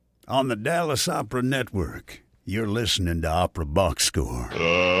on the Dallas Opera Network. You're listening to Opera Box Score. Let's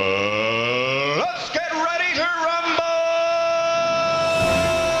get ready to rumble!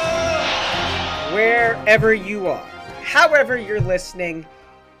 Wherever you are, however you're listening,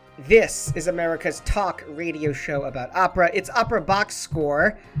 this is America's talk radio show about opera. It's Opera Box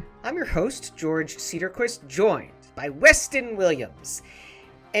Score. I'm your host, George Cedarquist, joined by Weston Williams.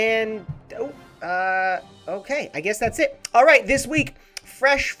 And, okay, I guess that's it. All right, this week,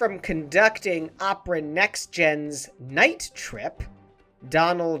 fresh from conducting Opera Next Gen's night trip,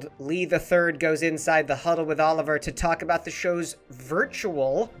 Donald Lee III goes inside the huddle with Oliver to talk about the show's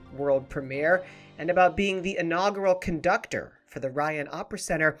virtual world premiere and about being the inaugural conductor for the Ryan Opera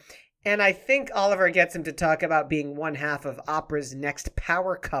Center. And I think Oliver gets him to talk about being one half of opera's next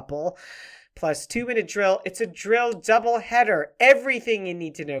power couple. Plus 2-minute drill. It's a drill double header. Everything you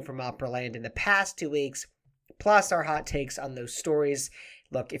need to know from Operaland in the past 2 weeks, plus our hot takes on those stories.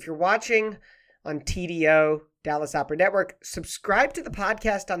 Look, if you're watching on TDO, Dallas Opera Network, subscribe to the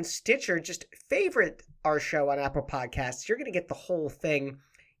podcast on Stitcher. Just favorite our show on Apple Podcasts. You're going to get the whole thing.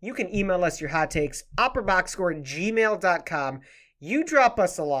 You can email us your hot takes, operaboxscore@gmail.com. You drop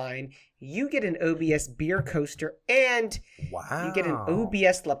us a line, you get an OBS beer coaster, and you get an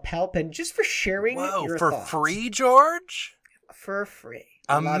OBS lapel pin just for sharing your thoughts. For free, George? For free.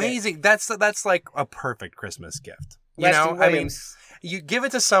 Amazing. That's like a perfect Christmas gift. Weston Williams. You give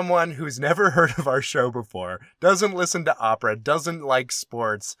it to someone who's never heard of our show before, doesn't listen to opera, doesn't like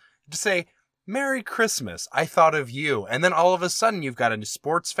sports. Just say, Merry Christmas, I thought of you. And then all of a sudden, you've got a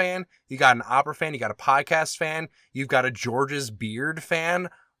sports fan, you got an opera fan, you got a podcast fan, you've got a George's Beard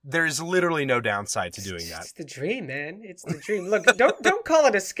fan. There's literally no downside to doing that. It's the dream, man. It's the dream. Look, don't call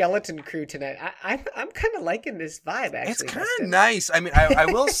it a skeleton crew tonight. I'm kind of liking this vibe, actually. It's kind of nice. I mean, I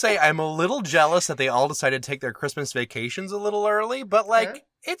will say I'm a little jealous that they all decided to take their Christmas vacations a little early, but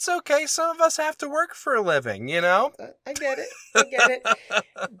it's okay. Some of us have to work for a living, you know? I get it.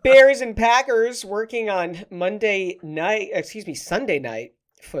 Bears and Packers working on Sunday night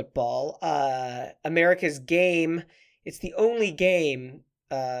football. America's game. It's the only game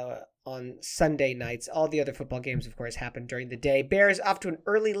on Sunday nights. All the other football games, of course, happened during the day. Bears off to an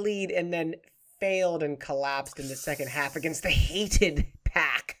early lead and then failed and collapsed in the second half against the hated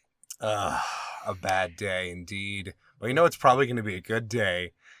Pack. A bad day indeed. Well, you know it's probably going to be a good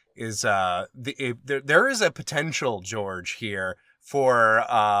day is there is a potential, George, here for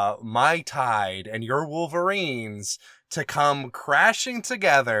my Tide and your Wolverines to come crashing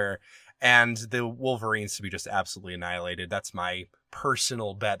together and the Wolverines to be just absolutely annihilated. That's my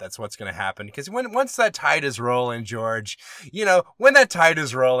personal bet. That's what's going to happen. Because once that tide is rolling, George, when that tide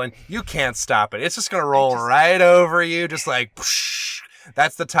is rolling, you can't stop it. It's just going to roll right over you, just like, psh,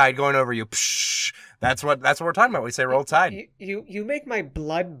 that's the tide going over you. Psh, that's what we're talking about. We say roll tide. You make my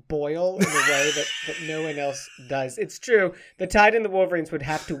blood boil in a way that no one else does. It's true. The Tide and the Wolverines would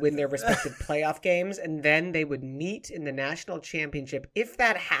have to win their respective playoff games, and then they would meet in the national championship. If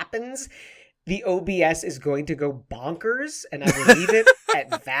that happens, the OBS is going to go bonkers, and I will leave it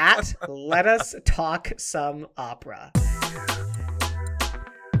at that. Let us talk some opera.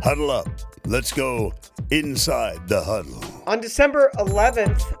 Huddle up. Let's go inside the huddle. On December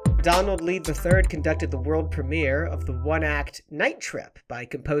 11th, Donald Lee III conducted the world premiere of the one-act Night Trip by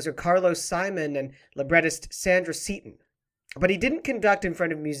composer Carlos Simon and librettist Sandra Seaton. But he didn't conduct in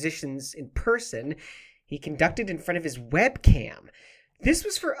front of musicians in person. He conducted in front of his webcam. This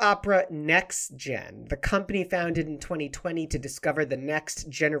was for Opera Next Gen, the company founded in 2020 to discover the next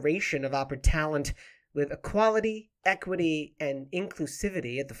generation of opera talent with equality, equity, and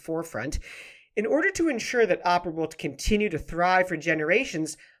inclusivity at the forefront. In order to ensure that opera will continue to thrive for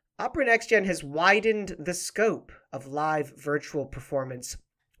generations, Opera Next Gen has widened the scope of live virtual performance.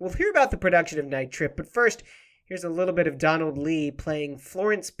 We'll hear about the production of Night Trip, but first, here's a little bit of Donald Lee playing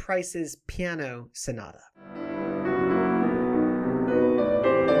Florence Price's Piano Sonata.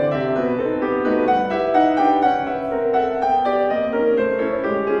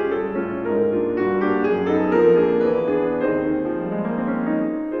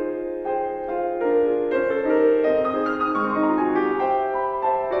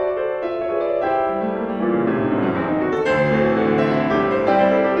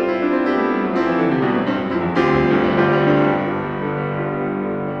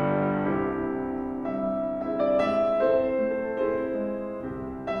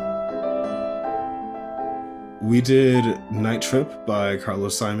 We did Night Trip by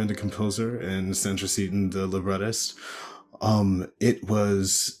Carlos Simon, the composer, and Sandra Seaton, the librettist. It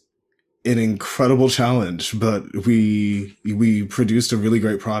was an incredible challenge, but we produced a really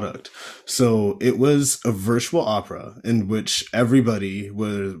great product. So it was a virtual opera in which everybody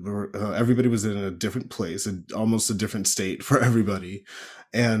was in a different place, almost a different state for everybody,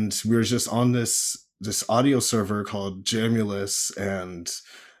 and we were just on this audio server called Jamulus, and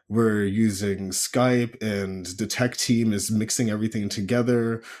we're using Skype, and the tech team is mixing everything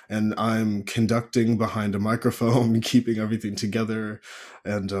together, and I'm conducting behind a microphone, keeping everything together,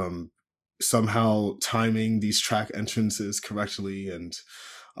 and somehow timing these track entrances correctly. And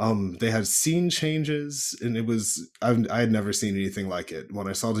they had scene changes, and I had never seen anything like it. When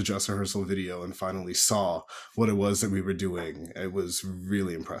I saw the dress rehearsal video and finally saw what it was that we were doing, it was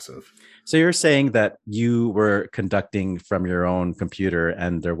really impressive. So you're saying that you were conducting from your own computer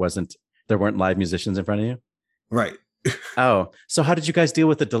and there weren't live musicians in front of you? Right. Oh, so how did you guys deal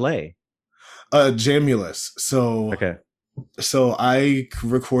with the delay? Jamulus. Okay. So I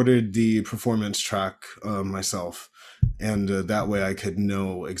recorded the performance track myself, and that way I could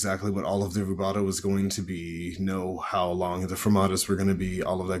know exactly what all of the rubato was going to be, know how long the fermatas were going to be,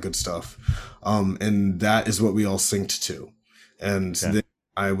 all of that good stuff. And that is what we all synced to. And then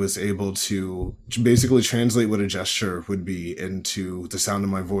I was able to basically translate what a gesture would be into the sound of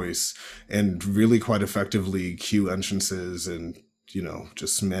my voice, and really quite effectively cue entrances and,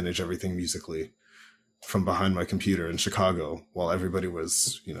 just manage everything musically from behind my computer in Chicago while everybody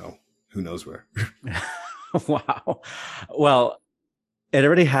was, who knows where. Wow. Well, it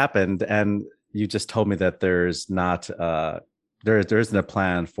already happened, and you just told me that there's not there isn't a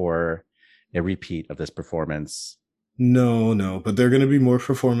plan for a repeat of this performance. No, but there are going to be more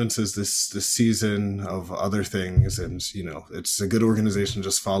performances this season of other things, and it's a good organization.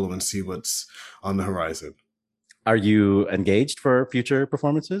 Just follow and see what's on the horizon. Are you engaged for future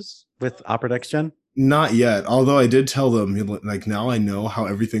performances with Opera Next Gen? Not yet, although I did tell them, like, now I know how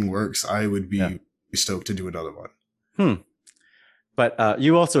everything works, I would be stoked to do another one. But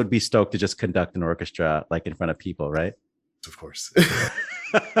you also would be stoked to just conduct an orchestra, like, in front of people, right? Of course.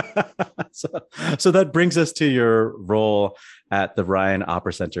 So that brings us to your role at the Ryan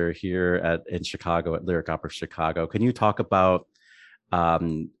Opera Center here in Chicago, at Lyric Opera Chicago. Can you talk about,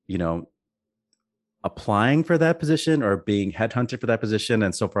 applying for that position or being headhunted for that position,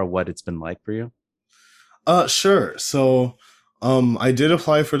 and so far what it's been like for you? Sure. So, I did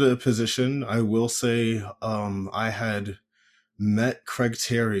apply for the position. I will say, I had met Craig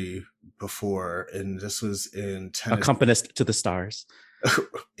Terry before, and this was in Tennessee. Accompanist to the stars.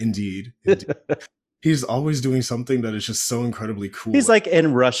 Indeed. He's always doing something that is just so incredibly cool. He's like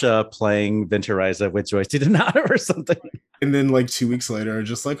in Russia playing Ventureza with Joyce DiDonato or something. And then like 2 weeks later,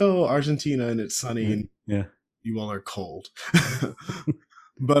 just like, oh, Argentina, and it's sunny, and you all are cold.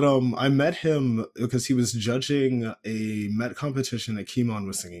 But I met him because he was judging a Met competition that Kimon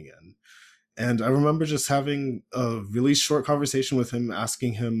was singing in. And I remember just having a really short conversation with him,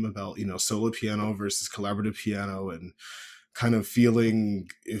 asking him about, solo piano versus collaborative piano, and kind of feeling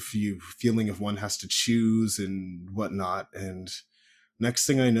if one has to choose and whatnot. And next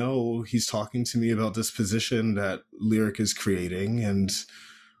thing I know, he's talking to me about this position that Lyric is creating. And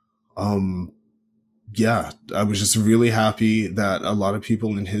I was just really happy that a lot of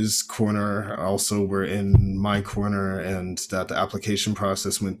people in his corner also were in my corner, and that the application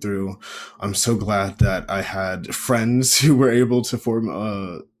process went through. I'm so glad that I had friends who were able to form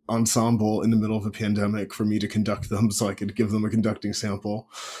a ensemble in the middle of a pandemic for me to conduct them, so I could give them a conducting sample.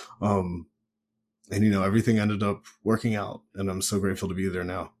 And everything ended up working out, and I'm so grateful to be there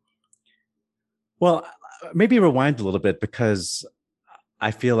now. Well, maybe rewind a little bit, because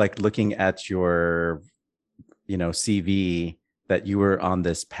I feel like looking at your, CV, that you were on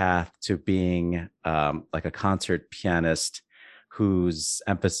this path to being like a concert pianist whose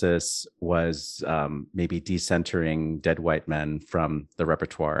emphasis was maybe decentering Dead White Men from the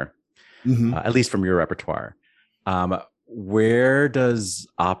repertoire, at least from your repertoire. Where does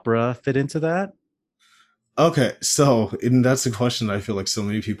opera fit into that? Okay, so that's a question I feel like so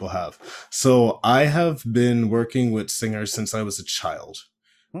many people have. So I have been working with singers since I was a child.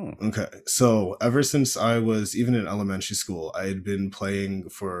 Okay, so ever since I was even in elementary school, I had been playing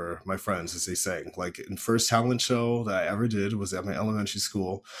for my friends as they sang. Like, in first talent show that I ever did was at my elementary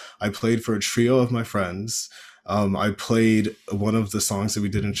school. I played for a trio of my friends. I played one of the songs that we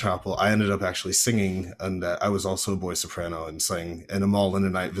did in chapel. I ended up actually singing, and I was also a boy soprano and sang in Amal and the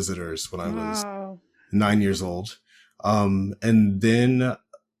Night Visitors when I was 9 years old. And then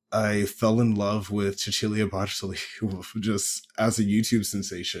I fell in love with Cecilia Bartoli just as a YouTube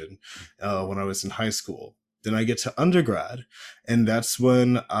sensation when I was in high school. Then I get to undergrad, and that's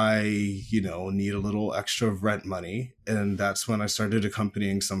when I, need a little extra rent money. And that's when I started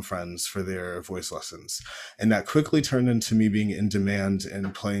accompanying some friends for their voice lessons. And that quickly turned into me being in demand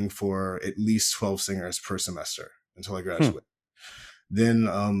and playing for at least 12 singers per semester until I graduated. Then,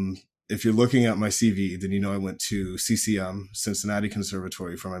 if you're looking at my CV, then I went to CCM, Cincinnati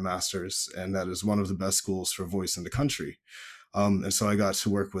Conservatory, for my master's, and that is one of the best schools for voice in the country. And so I got to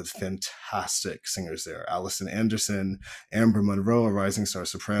work with fantastic singers there. Allison Anderson, Amber Monroe, a rising star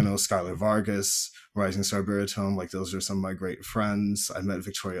soprano, Skylar Vargas, rising star baritone. Like, those are some of my great friends. I met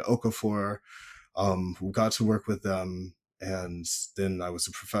Victoria Okafor. We got to work with them. And then I was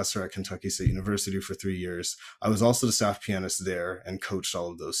a professor at Kentucky State University for 3 years. I was also the staff pianist there and coached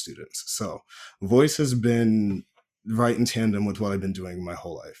all of those students. So voice has been right in tandem with what I've been doing my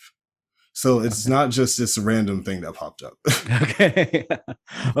whole life. So it's not just this random thing that popped up. Okay.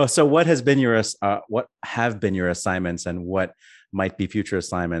 Well, so what have been your assignments, and what might be future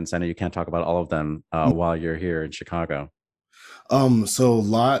assignments? I know you can't talk about all of them while you're here in Chicago. So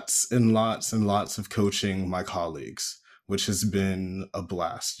lots and lots and lots of coaching my colleagues, which has been a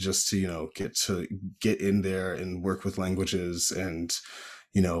blast, just to, get in there and work with languages and,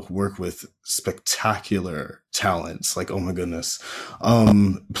 work with spectacular talents. Like, oh my goodness.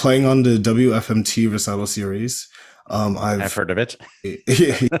 Playing on the WFMT recital series. I've heard of it.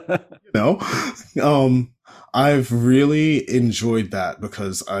 I've really enjoyed that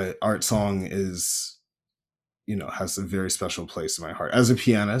because art song is, has a very special place in my heart. As a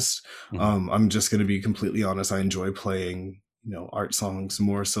pianist, I'm just going to be completely honest. I enjoy playing, art songs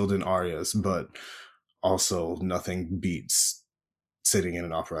more so than arias, but also nothing beats sitting in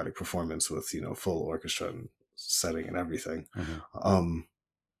an operatic performance with, full orchestra and setting and everything.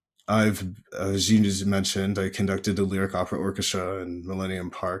 As you just mentioned, I conducted the Lyric Opera Orchestra in Millennium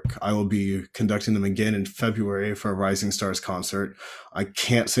Park. I will be conducting them again in February for a Rising Stars concert. I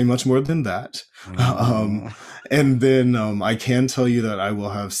can't say much more than that. And then I can tell you that I will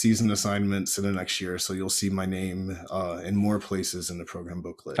have season assignments in the next year, so you'll see my name in more places in the program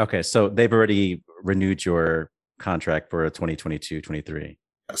booklet. Okay, so they've already renewed your contract for 2022-23.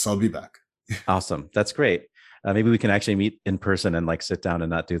 Yes, I'll be back. Awesome. That's great. Maybe we can actually meet in person and sit down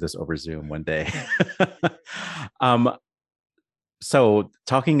and not do this over Zoom one day. So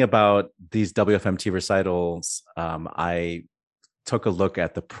talking about these WFMT recitals, I took a look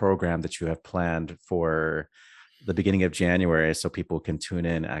at the program that you have planned for the beginning of January, so people can tune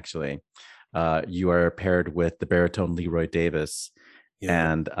in. Actually, you are paired with the baritone Leroy Davis.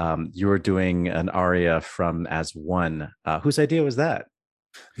 Yeah. And you were doing an aria from As One. Whose idea was that?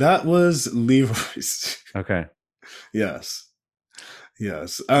 That was Leroy's. Okay. Yes.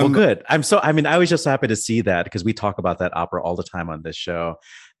 Well, good. I was just happy to see that, because we talk about that opera all the time on this show.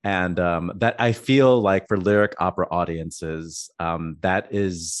 And that I feel like for lyric opera audiences,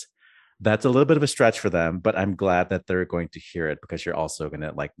 that's a little bit of a stretch for them, but I'm glad that they're going to hear it, because you're also going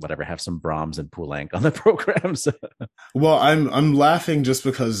to have some Brahms and Poulenc on the programs. Well, I'm laughing just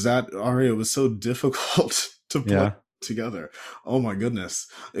because that aria was so difficult to put together. Oh my goodness.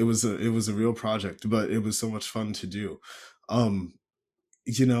 It was a real project, but it was so much fun to do.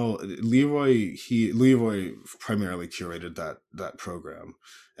 Leroy primarily curated that program.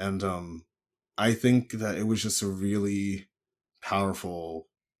 And I think that it was just a really powerful,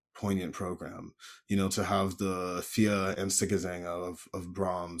 poignant program, to have the Fia and Singgesang of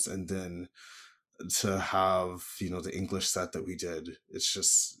Brahms, and then to have, the English set that we did.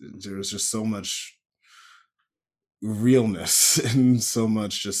 There was just so much realness and so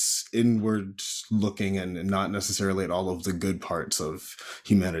much just inward looking, and not necessarily at all of the good parts of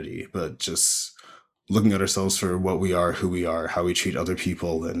humanity, but just looking at ourselves for what we are, who we are, how we treat other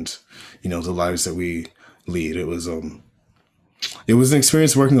people, and, the lives that we lead. It was an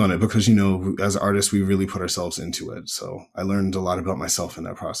experience working on it, because, as artists, we really put ourselves into it. So I learned a lot about myself in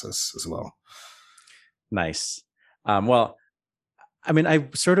that process as well. Nice. Well, I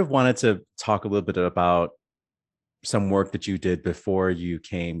sort of wanted to talk a little bit about some work that you did before you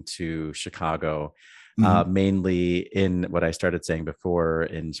came to Chicago, mainly in what I started saying before,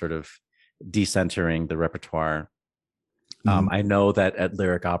 in sort of decentering the repertoire. I know that at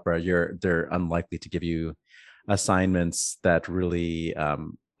Lyric Opera, they're unlikely to give you assignments that really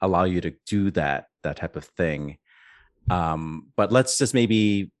allow you to do that type of thing. But let's just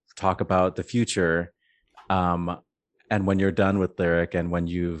maybe talk about the future. And when you're done with Lyric, and when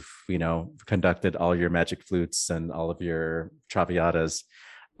you've, conducted all your magic flutes and all of your Traviatas,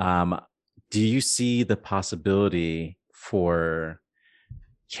 do you see the possibility for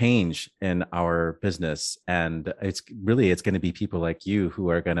change in our business? And it's going to be people like you who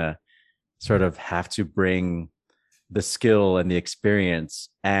are going to sort of have to bring the skill and the experience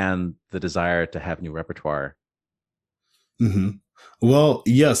and the desire to have new repertoire. Mm-hmm. Well,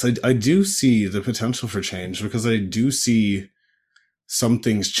 yes, I do see the potential for change because I do see some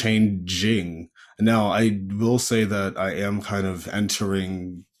things changing. Now, I will say that I am kind of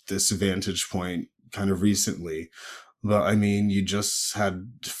entering this vantage point kind of recently. But I mean, you just had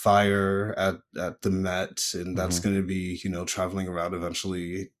Fire at the Met, and that's going to be, traveling around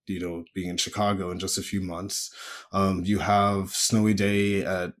eventually, being in Chicago in just a few months. You have Snowy Day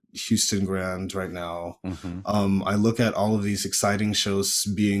at Houston Grand right now. I look at all of these exciting shows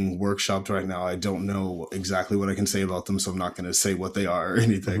being workshopped right now. I don't know exactly what I can say about them, so I'm not going to say what they are or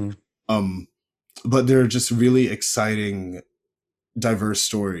anything. But they're just really exciting, diverse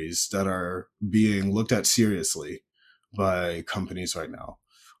stories that are being looked at seriously by companies right now.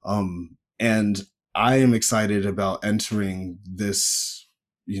 And I am excited about entering this,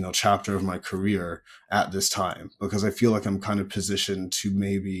 chapter of my career at this time, because I feel like I'm kind of positioned to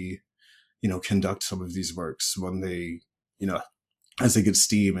maybe, conduct some of these works when they, as they get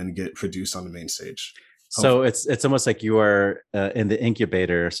steam and get produced on the main stage. So it's almost like you are in the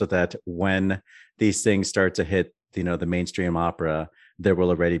incubator, so that when these things start to hit, the mainstream opera, there will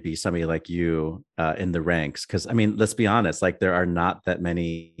already be somebody like you in the ranks. Because I mean, let's be honest, like there are not that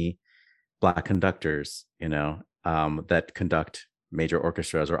many Black conductors, that conduct major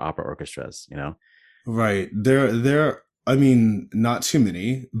orchestras or opera orchestras, Right. I mean, not too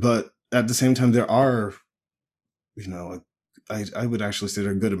many, but at the same time, there are, I would actually say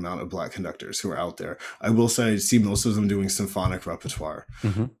there are a good amount of Black conductors who are out there. I will say I see most of them doing symphonic repertoire.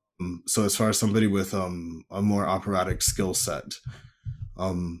 So as far as somebody with a more operatic skill set,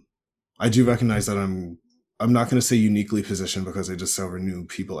 I do recognize that I'm not going to say uniquely positioned, because I discover new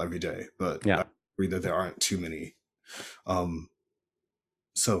people every day, but I agree that there aren't too many.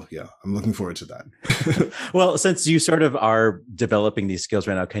 So yeah, I'm looking forward to that. Well, since you sort of are developing these skills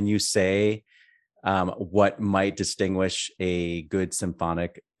right now, can you say what might distinguish a good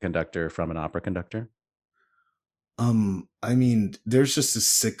symphonic conductor from an opera conductor? I mean, there's just a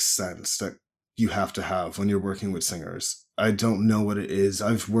sixth sense that you have to have when you're working with singers. I don't know what it is.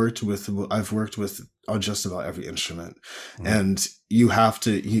 I've worked with just about every instrument, and you have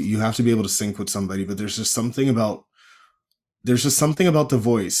to be able to sync with somebody. But there's just something about the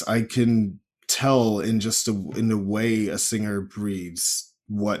voice. I can tell in the way a singer breathes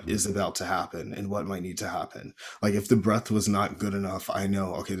what is about to happen and what might need to happen. Like if the breath was not good enough, I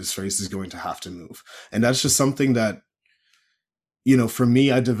know, okay, this phrase is going to have to move. And that's just something that, for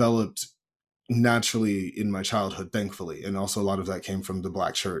me, I developed naturally in my childhood, thankfully. And also a lot of that came from the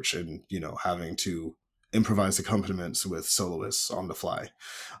Black church and, having to improvise accompaniments with soloists on the fly.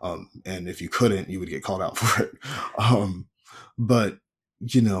 And if you couldn't, you would get called out for it. But,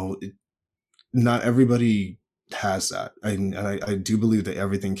 not everybody has that. I do believe that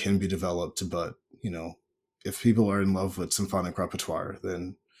everything can be developed, but, if people are in love with symphonic repertoire,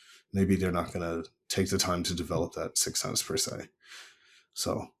 then maybe they're not going to take the time to develop that sixth sense per se.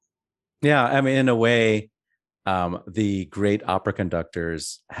 So. Yeah, I mean, in a way, the great opera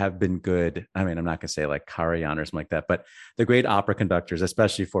conductors have been good. I mean, I'm not going to say like Karajan or something like that, but the great opera conductors,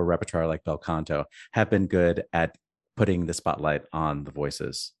 especially for repertoire like bel canto, have been good at putting the spotlight on the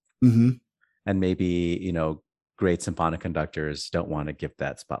voices. And maybe, great symphonic conductors don't want to give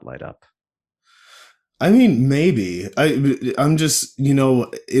that spotlight up. I mean, maybe. I'm just,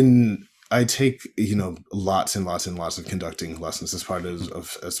 I take, lots and lots and lots of conducting lessons as part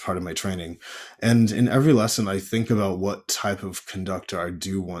of my training. And in every lesson, I think about what type of conductor I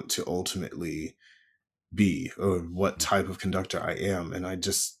do want to ultimately be, or what type of conductor I am. And I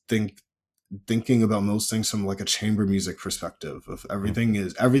just thinking about most things from like a chamber music perspective of everything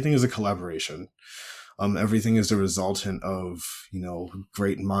is a collaboration. Everything is a resultant of,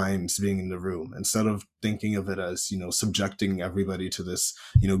 great minds being in the room, instead of thinking of it as, subjecting everybody to this,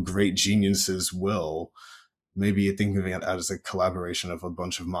 great genius's will. Maybe you're thinking of it as a collaboration of a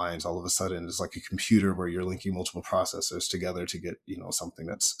bunch of minds. All of a sudden, it's like a computer where you're linking multiple processors together to get, something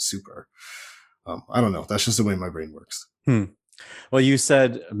that's super. I don't know. That's just the way my brain works. Well, you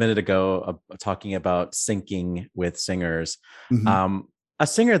said a minute ago, talking about syncing with singers. A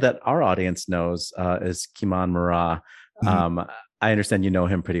singer that our audience knows is Kimon Mara. I understand you know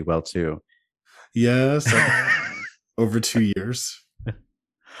him pretty well too. Yes, over 2 years.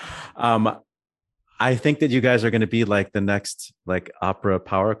 I think that you guys are going to be like the next like opera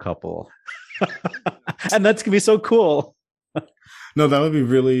power couple, and that's gonna be so cool. No, that would be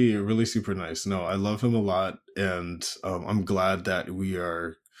really, really super nice. No, I love him a lot, and I'm glad that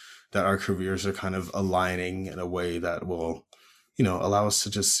our careers are kind of aligning in a way that will, allow us to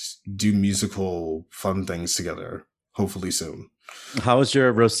just do musical fun things together, hopefully soon. How was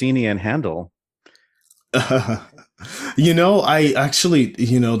your Rossini and Handel? I actually,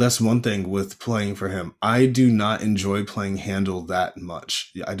 that's one thing with playing for him. I do not enjoy playing Handel that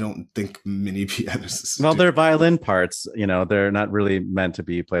much. I don't think many pianists Well, do. they're violin parts, they're not really meant to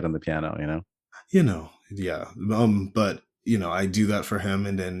be played on the piano, Yeah. But I do that for him,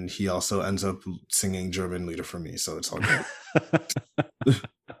 and then he also ends up singing German Lieder for me, so it's all good.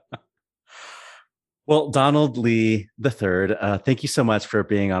 Well, Donald Lee III, thank you so much for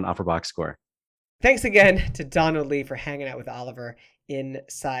being on Opera Box Score. Thanks again to Donald Lee for hanging out with Oliver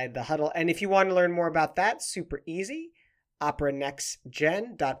inside the huddle. And if you want to learn more about that, super easy.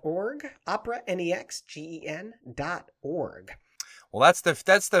 operanextgen.org, operanexgen.org. Well,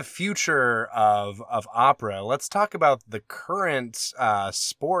 that's the future of opera. Let's talk about the current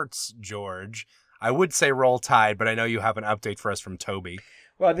sports, George. I would say Roll Tide, but I know you have an update for us from Toby.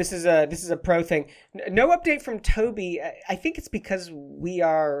 Well, this is a pro thing. No update from Toby. I think it's because we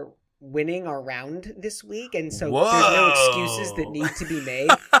are winning our round this week, and so there's no excuses that need to be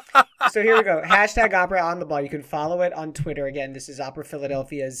made. So here we go. Hashtag Opera on the ball. You can follow it on Twitter. Again, this is Opera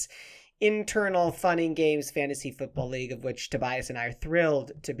Philadelphia's internal Fun and Games Fantasy Football League, of which Tobias and I are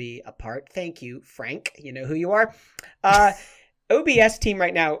thrilled to be a part. Thank you, Frank. You know who you are. OBS team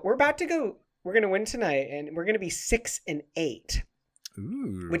right now, we're going to win tonight, and we're going to be 6-8.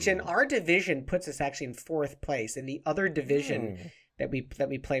 Ooh. Which in our division puts us actually in 4th place. In the other division that we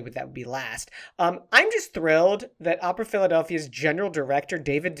play with, that would be last. I'm just thrilled that Opera Philadelphia's general director,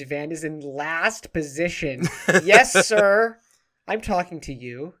 David Devan, is in last position. Yes, sir. I'm talking to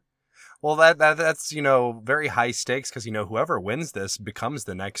you. Well, that's very high stakes, because whoever wins this becomes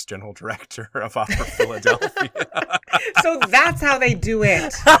the next general director of Opera Philadelphia. So that's how they do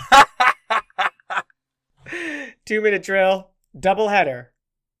it. 2-minute drill. Doubleheader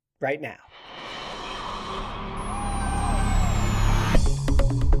right now.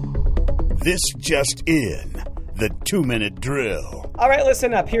 This just in, the 2-minute drill. All right,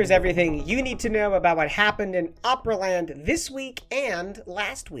 listen up. Here's everything you need to know about what happened in Operaland this week and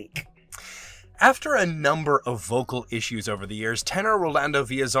last week. After a number of vocal issues over the years, tenor Rolando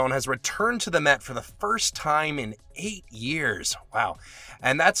Villazon has returned to the Met for the first time in 8 years. Wow.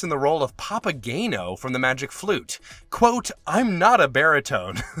 And that's in the role of Papageno from the Magic Flute. Quote, "I'm not a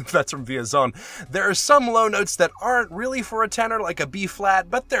baritone." That's from Villazon. "There are some low notes that aren't really for a tenor, like a B flat,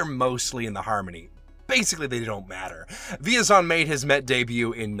 but they're mostly in the harmony. Basically, they don't matter." Villazon made his Met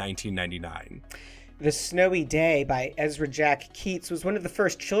debut in 1999. The Snowy Day by Ezra Jack Keats was one of the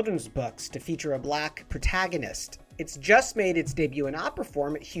first children's books to feature a black protagonist. It's just made its debut in opera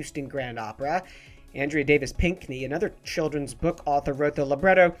form at Houston Grand Opera. Andrea Davis Pinkney, another children's book author, wrote the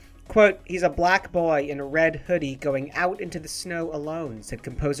libretto. Quote, "He's a black boy in a red hoodie going out into the snow alone," said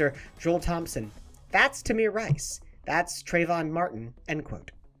composer Joel Thompson. That's Tamir Rice. That's Trayvon Martin, end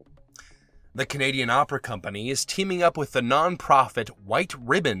quote. The Canadian Opera Company is teaming up with the non-profit White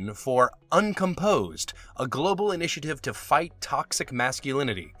Ribbon for Uncomposed, a global initiative to fight toxic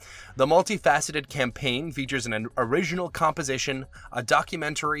masculinity. The multifaceted campaign features an original composition, a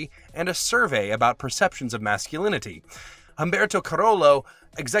documentary, and a survey about perceptions of masculinity. Humberto Carollo,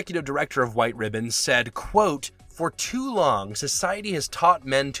 executive director of White Ribbon, said, quote, "For too long, society has taught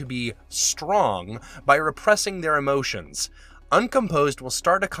men to be strong by repressing their emotions. Uncomposed will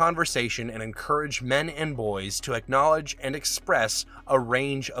start a conversation and encourage men and boys to acknowledge and express a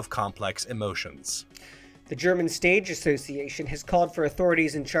range of complex emotions." The German Stage Association has called for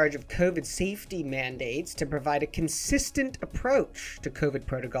authorities in charge of COVID safety mandates to provide a consistent approach to COVID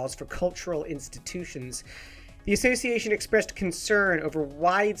protocols for cultural institutions. The association expressed concern over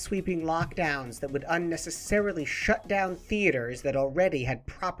wide-sweeping lockdowns that would unnecessarily shut down theaters that already had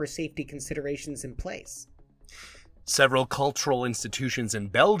proper safety considerations in place. Several cultural institutions in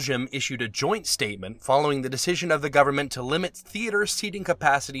Belgium issued a joint statement following the decision of the government to limit theater seating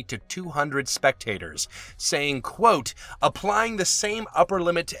capacity to 200 spectators, saying, quote, "Applying the same upper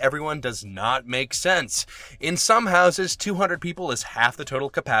limit to everyone does not make sense. In some houses, 200 people is half the total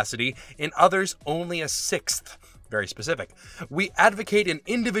capacity, in others, only a sixth." Very specific. "We advocate an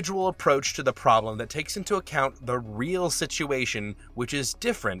individual approach to the problem that takes into account the real situation, which is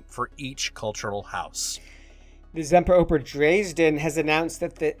different for each cultural house." The Semperoper Dresden has announced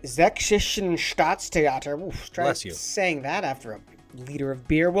that the Sächsischen Staatstheater, try saying that after a liter of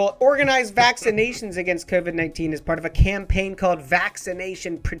beer, will organize vaccinations against COVID-19 as part of a campaign called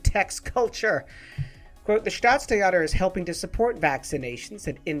Vaccination Protects Culture. Quote, "The Staatstheater is helping to support vaccinations,"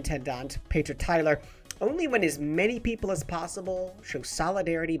 said Intendant Peter Tyler, "only when as many people as possible show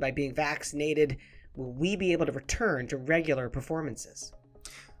solidarity by being vaccinated. will we be able to return to regular performances?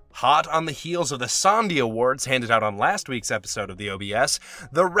 Hot on the heels of the Sandy Awards handed out on last week's episode of the OBS,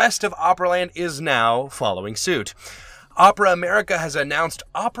 the rest of Operaland is now following suit. Opera America has announced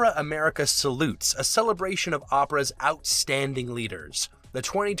Opera America Salutes, a celebration of opera's outstanding leaders. The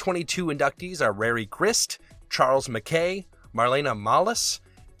 2022 inductees are Rary Grist, Charles Mackay, Marlena Malis,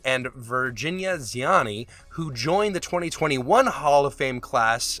 and Virginia Ziani, who joined the 2021 Hall of Fame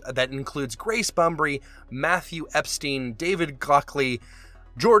class that includes Grace Bumbry, Matthew Epstein, David Glockley,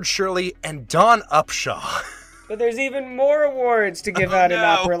 George Shirley, and Don Upshaw. But there's even more awards to give out in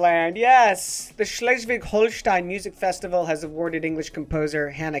Operaland. Yes! The Schleswig-Holstein Music Festival has awarded English composer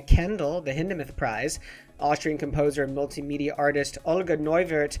Hannah Kendall the Hindemith Prize. Austrian composer and multimedia artist Olga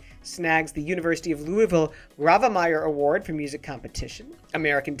Neuwirth snags the University of Louisville Grawemeyer Award for Music Competition.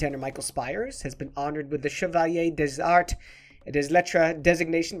 American tenor Michael Spires has been honored with the Chevalier des Arts et des Lettres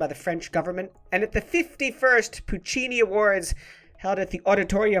designation by the French government. And at the 51st Puccini Awards, held at the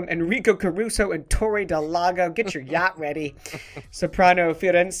Auditorium Enrico Caruso in Torre del Lago. Get your yacht ready. Soprano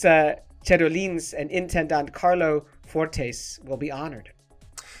Fiorenza Cedolins and Intendant Carlo Fortes will be honored.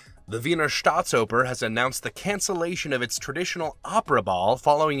 The Wiener Staatsoper has announced the cancellation of its traditional opera ball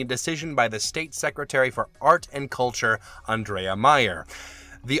following a decision by the State Secretary for Art and Culture, Andrea Meyer.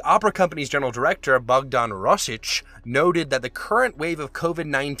 The opera company's general director, Bogdan Rosic, noted that the current wave of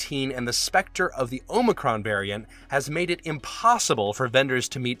COVID-19 and the specter of the Omicron variant has made it impossible for vendors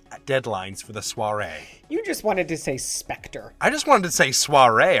to meet deadlines for the soiree. You just wanted to say specter. I just wanted to say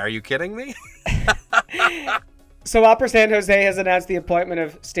soiree. Are you kidding me? So Opera San Jose has announced the appointment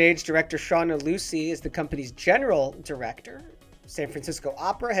of stage director Shauna Lucy as the company's general director. San Francisco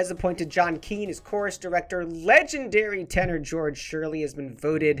Opera has appointed John Keane as chorus director. Legendary tenor George Shirley has been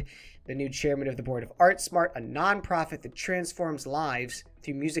voted the new chairman of the board of ArtSmart, a nonprofit that transforms lives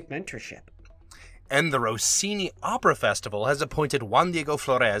through music mentorship. And the Rossini Opera Festival has appointed Juan Diego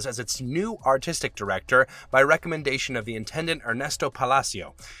Flores as its new artistic director by recommendation of the intendant Ernesto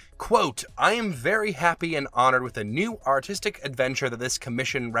Palacio. Quote, "I am very happy and honored with the new artistic adventure that this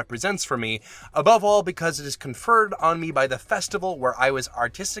commission represents for me, above all because it is conferred on me by the festival where I was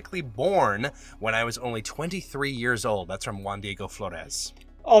artistically born when I was only 23 years old." That's from Juan Diego Flores.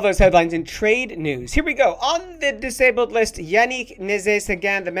 All those headlines in trade news. Here we go. On the disabled list, Yannick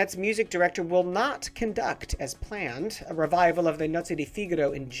Nézet-Séguin, the Mets music director, will not conduct, as planned, a revival of the Nozze di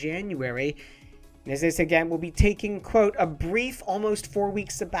Figaro in January. Nézet-Séguin will be taking, quote, a brief, almost 4-week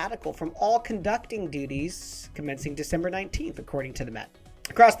sabbatical from all conducting duties commencing December 19th, according to the Met.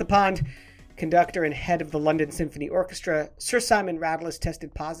 Across the pond, conductor and head of the London Symphony Orchestra, Sir Simon Rattle, has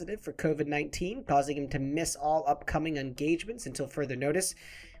tested positive for COVID-19, causing him to miss all upcoming engagements until further notice.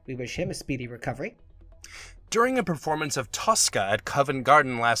 We wish him a speedy recovery. During a performance of Tosca at Covent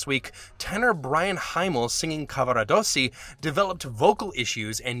Garden last week, tenor Brian Heimel singing Cavaradossi developed vocal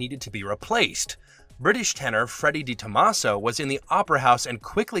issues and needed to be replaced. British tenor Freddie Di Tommaso was in the opera house and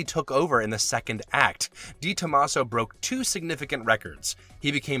quickly took over in the second act. Di Tommaso broke 2 significant records.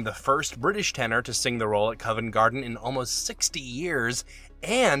 He became the first British tenor to sing the role at Covent Garden in almost 60 years,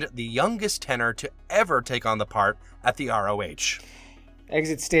 and the youngest tenor to ever take on the part at the ROH.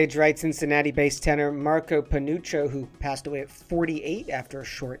 Exit stage right Cincinnati-based tenor Marco Panuccio, who passed away at 48 after a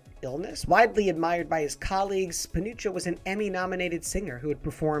short illness. Widely admired by his colleagues, Panuccio was an Emmy-nominated singer who had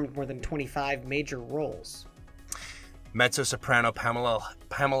performed more than 25 major roles. Mezzo-soprano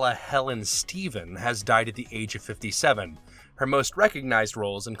Pamela Helen Stephen has died at the age of 57. Her most recognized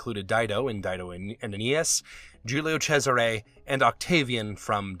roles included Dido in Dido and Aeneas, Giulio Cesare, and Octavian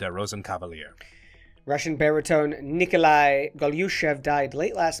from Der Rosenkavalier. Russian baritone Nikolai Golyushev died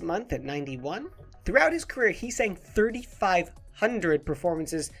late last month at 91. Throughout his career, he sang 3,500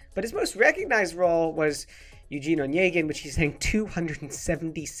 performances, but his most recognized role was Eugene Onegin, which he sang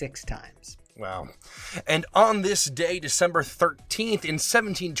 276 times. Wow. And on this day, December 13th, in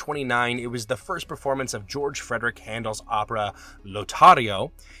 1729, it was the first performance of George Frederick Handel's opera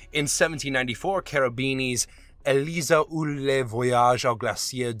Lothario. In 1794, Cherubini's Elisa ou le voyage au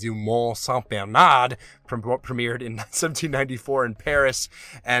glacier du Mont Saint-Bernard premiered in 1794 in Paris,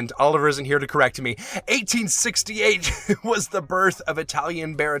 and Oliver isn't here to correct me. 1868 was the birth of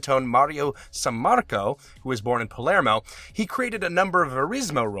Italian baritone Mario Sammarco, who was born in Palermo. He created a number of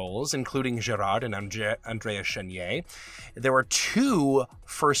verismo roles, including Gerard and Andrea Chenier. There were 2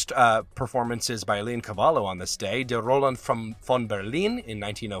 first performances by Leoncavallo on this day, De Roland von Berlin in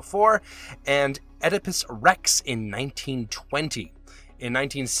 1904, and Oedipus Rex in 1920. In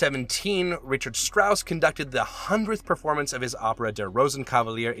 1917, Richard Strauss conducted the 100th performance of his opera Der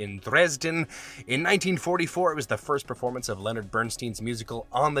Rosenkavalier in Dresden. In 1944, it was the first performance of Leonard Bernstein's musical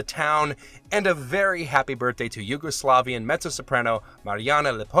On the Town. And a very happy birthday to Yugoslavian mezzo-soprano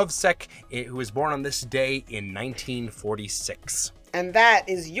Mariana Lipovsek, who was born on this day in 1946. And that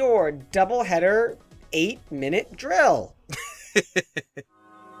is your doubleheader 8-minute drill.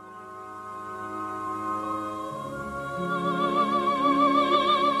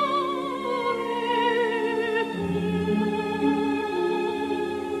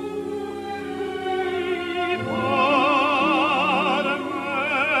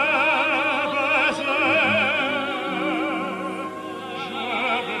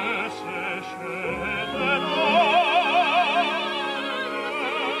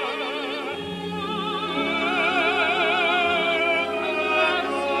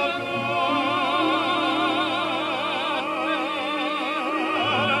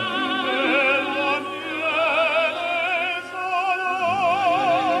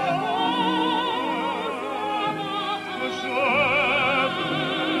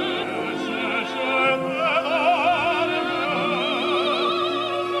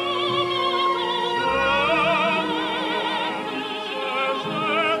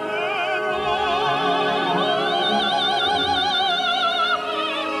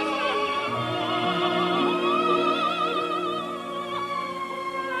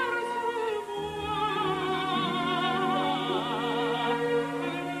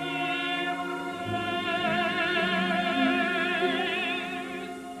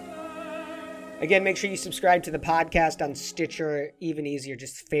 Again, make sure you subscribe to the podcast on Stitcher. Even easier,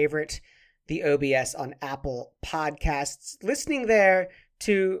 just favorite the OBS on Apple Podcasts. Listening there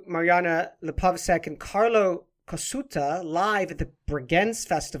to Mariana Lipovsek and Carlo Cossutta live at the Bregenz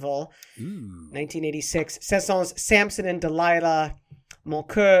Festival, 1986. Saint-Saëns, Samson and Delilah, Mon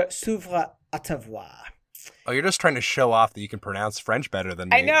cœur s'ouvre à ta voix. Oh, you're just trying to show off that you can pronounce French better than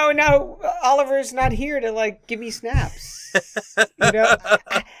me. I know, no, Oliver's not here to, give me snaps. You know,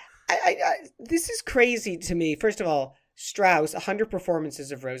 this is crazy to me. First of all, Strauss, 100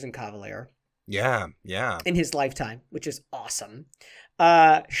 performances of Rosenkavalier. Yeah. In his lifetime, which is awesome.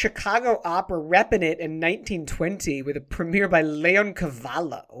 Chicago Opera repping it in 1920 with a premiere by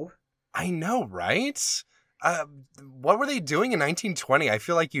Leoncavallo. I know, right? What were they doing in 1920? I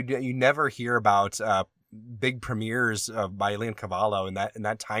feel like you never hear about big premieres by Leoncavallo in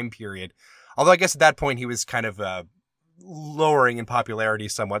that time period. Although I guess at that point he was kind of lowering in popularity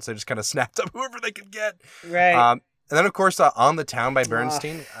somewhat, so they just kind of snapped up whoever they could get. Right. And then, of course, On the Town by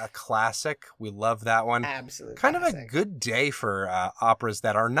Bernstein, a classic. We love that one. Absolutely. Kind of a good day for operas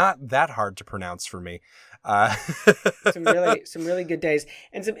that are not that hard to pronounce for me. Some really good days,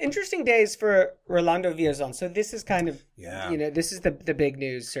 and some interesting days for Rolando Villazon. So this is kind of, this is the big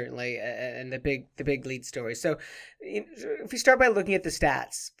news, certainly, and the big lead story. So if we start by looking at the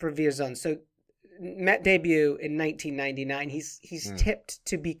stats for Villazon, so Met debut in 1999, he's tipped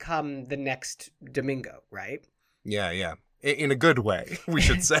to become the next Domingo, right? Yeah. In a good way, we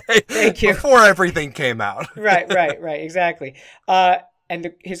should say. Thank you. Before everything came out. Right, exactly.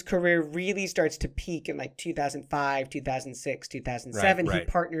 And his career really starts to peak in 2005, 2006, 2007. Right. He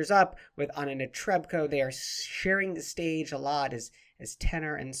partners up with Anna Netrebko. They are sharing the stage a lot as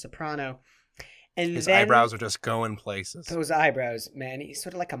tenor and soprano. And his then, eyebrows are just going places. Those eyebrows, man. He's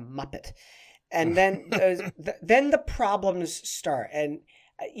sort of like a Muppet. And then then the problems start. And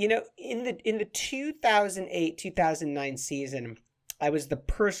in the 2008-2009 season, I was the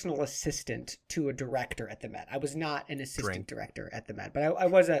personal assistant to a director at the Met. I was not an assistant director at the Met, but I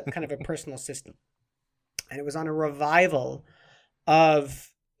was a kind of a personal assistant. And it was on a revival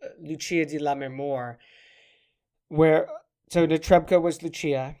of Lucia di Lammermoor, so Netrebko was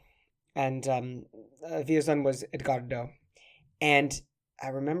Lucia, and Villazon was Edgardo. And I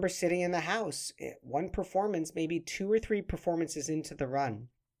remember sitting in the house, one performance, maybe 2 or 3 performances into the run,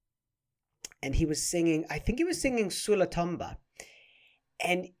 and he was singing, I think he was singing Sulla Tomba,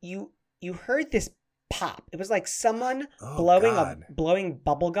 and you heard this pop. It was like someone blowing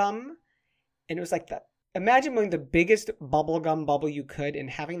bubble gum, and it was like imagine blowing the biggest bubblegum bubble you could and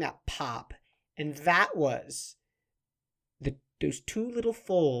having that pop, and that was those 2 little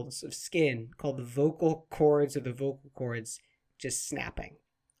folds of skin called the vocal cords just snapping.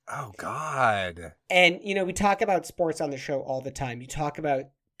 Oh, God. And, we talk about sports on the show all the time. You talk about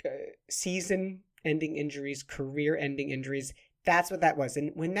season-ending injuries, career-ending injuries. That's what that was. And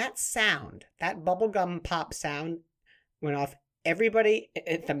when that bubblegum pop sound went off, everybody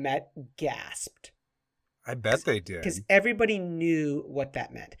at the Met gasped. I bet they did. Because everybody knew what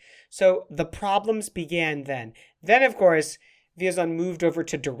that meant. So the problems began then. Then, of course, Villazon moved over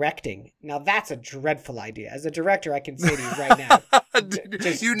to directing. Now that's a dreadful idea. As a director, I can say to you right now,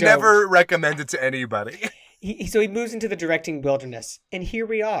 just You don't. never recommend it to anybody. So he moves into the directing wilderness, and here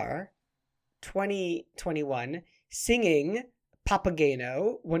we are, 2021, singing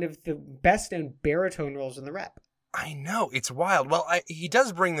Papageno, one of the best-known baritone roles in the rep. I know, it's wild. Well, he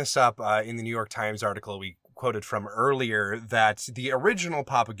does bring this up in the New York Times article we quoted from earlier, that the original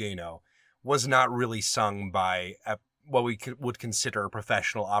Papageno was not really sung by what we would consider a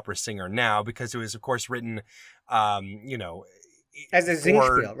professional opera singer now, because it was, of course, written, As a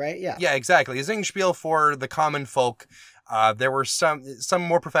Singspiel, right? Yeah. Yeah, exactly. A Singspiel for the common folk. There were some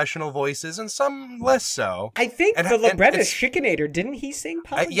more professional voices and some less so. I think the librettist Schikaneder, didn't he sing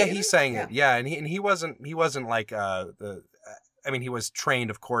Papageno? Yeah, he sang it. Yeah, and he wasn't like he was trained,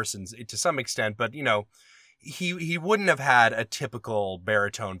 of course, to some extent, but he wouldn't have had a typical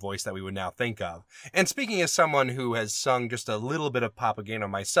baritone voice that we would now think of. And speaking as someone who has sung just a little bit of Papageno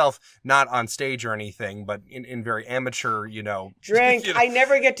myself, not on stage or anything, but in very amateur, Drink. I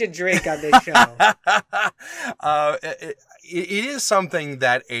never get to drink on this show. It is something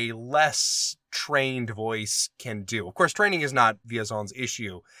that a less trained voice can do. Of course, training is not Villazon's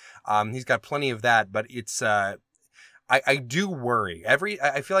issue. He's got plenty of that, but it's, I do worry. I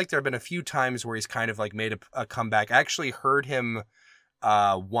feel like there have been a few times where he's kind of like made a comeback. I actually heard him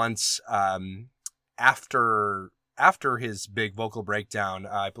once after his big vocal breakdown.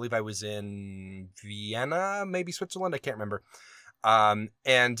 I believe I was in Vienna, maybe Switzerland. I can't remember.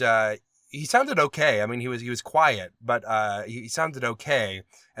 And he sounded okay. I mean, he was quiet, but he sounded okay.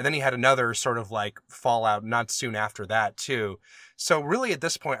 And then he had another sort of like fallout not soon after that too. So really at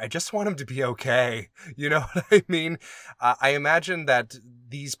this point, I just want him to be okay. You know what I mean? I imagine that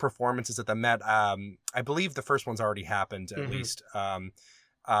these performances at the Met, I believe the first one's already happened at least.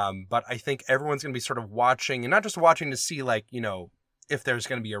 But I think everyone's going to be sort of watching, and not just watching to see like, if there's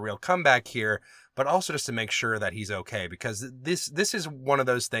going to be a real comeback here, but also just to make sure that he's okay, because this is one of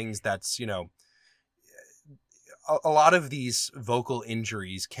those things that's, a lot of these vocal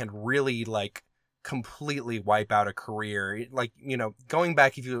injuries can really like completely wipe out a career. Like, going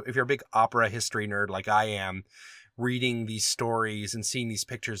back, if you're a big opera history nerd like I am, reading these stories and seeing these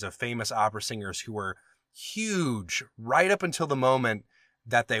pictures of famous opera singers who were huge right up until the moment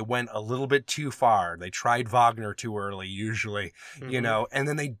that they went a little bit too far. They tried Wagner too early, usually, and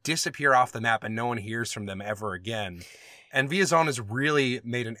then they disappear off the map and no one hears from them ever again. And Villazon has really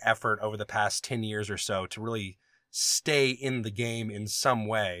made an effort over the past 10 years or so to really stay in the game in some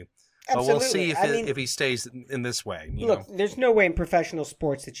way. Absolutely. But we'll see if he stays in this way. Look, there's no way in professional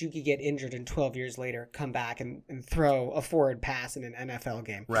sports that you could get injured and 12 years later come back and throw a forward pass in an NFL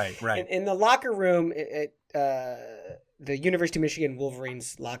game. Right. In the locker room at the University of Michigan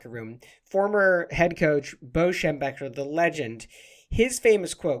Wolverines locker room, former head coach Bo Schembechler, the legend, his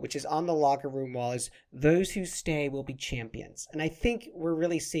famous quote, which is on the locker room wall, is, "Those who stay will be champions." And I think we're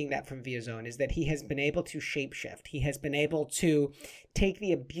really seeing that from Villazon, is that he has been able to shapeshift. He has been able to take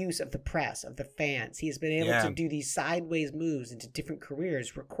the abuse of the press, of the fans. He has been able to do these sideways moves into different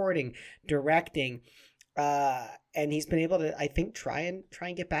careers, recording, directing, and he's been able to, I think, try and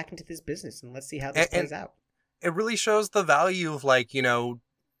get back into this business. And let's see how this plays out. It really shows the value of like,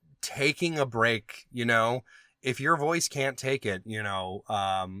 taking a break, if your voice can't take it,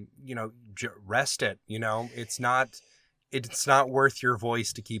 rest it, it's not worth your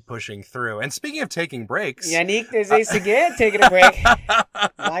voice to keep pushing through. And speaking of taking breaks, Yannick Nézet-Séguin taking a break.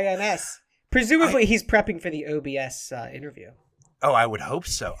 Lioness. Presumably he's prepping for the OBS interview. Oh, I would hope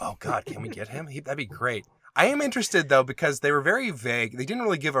so. Oh God, can we get him? That'd be great. I am interested though, because they were very vague. They didn't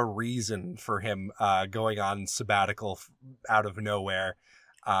really give a reason for him going on sabbatical out of nowhere.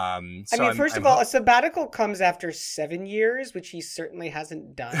 First of all, a sabbatical comes after 7 years, which he certainly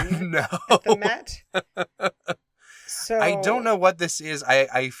hasn't done no. at the Met. So I don't know what this is.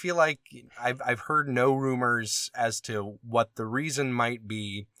 I feel like I've heard no rumors as to what the reason might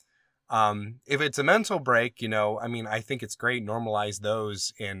be. If it's a mental break, I think it's great. Normalize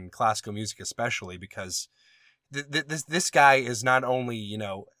those in classical music, especially because this guy is not only,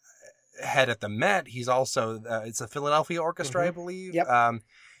 head at the Met, he's also it's a Philadelphia Orchestra, I believe. Yep.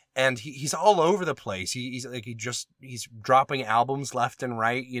 And he's all over the place. He's dropping albums left and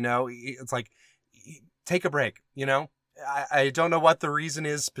right. It's like, take a break. I don't know what the reason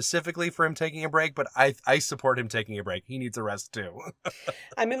is specifically for him taking a break, but I support him taking a break. He needs a rest too.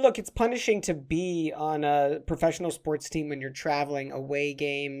 Look, it's punishing to be on a professional sports team when you're traveling away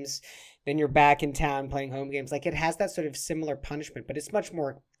games. Then you're back in town playing home games. Like, it has that sort of similar punishment, but it's much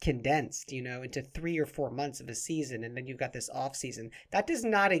more condensed, into 3 or 4 months of a season. And then you've got this off season that does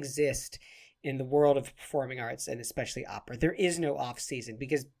not exist in the world of performing arts and especially opera. There is no off season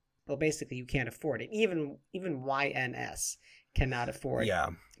because, well, basically you can't afford it. Even YNS cannot afford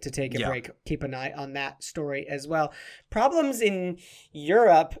to take a break. Keep an eye on that story as well. Problems in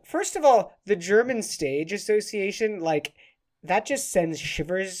Europe. First of all, the German Stage Association, like, that just sends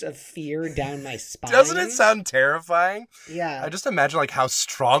shivers of fear down my spine. Doesn't it sound terrifying? Yeah. I just imagine like how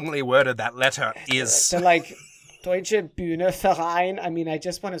strongly worded that letter is. They're like Deutsche Bühneverein. I mean, I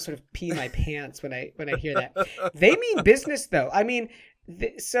just want to sort of pee my pants when I hear that. They mean business, though. I mean,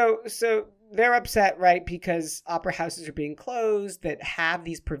 so they're upset, right? Because opera houses are being closed that have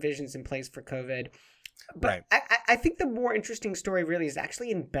these provisions in place for COVID. But right. I think the more interesting story really is actually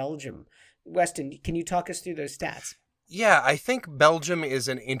in Belgium. Weston, can you talk us through those stats? Yeah, I think Belgium is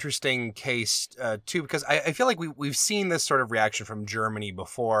an interesting case, too, because I feel like we've seen this sort of reaction from Germany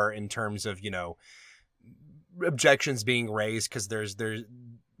before in terms of, objections being raised because there's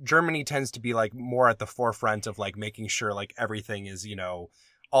Germany tends to be like more at the forefront of like making sure like everything is,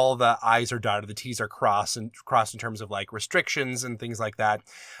 all the I's are dotted, the T's are crossed in terms of like restrictions and things like that.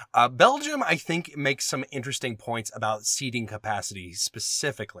 Belgium, I think, makes some interesting points about seating capacity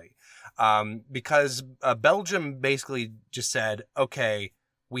specifically. Because Belgium basically just said, okay,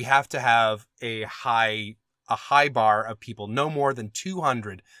 we have to have a high bar of people, no more than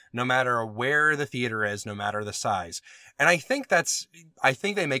 200, no matter where the theater is, no matter the size. And I think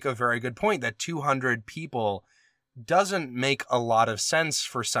they make a very good point that 200 people doesn't make a lot of sense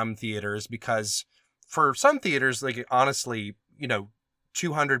for some theaters, because for some theaters, like, honestly,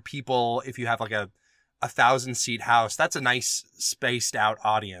 200 people, if you have like a 1,000-seat house, that's a nice spaced out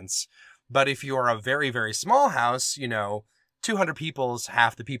audience. But if you're a very, very small house, 200 people's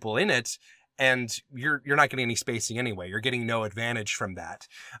half the people in it, and you're not getting any spacing anyway. You're getting no advantage from that.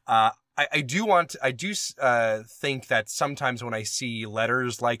 I do think that sometimes when I see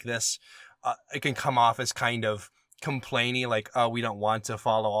letters like this, it can come off as kind of complaining, like, oh, we don't want to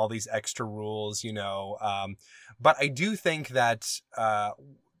follow all these extra rules, but I do think that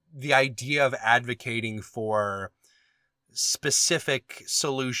the idea of advocating for specific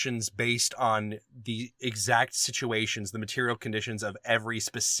solutions based on the exact situations, the material conditions of every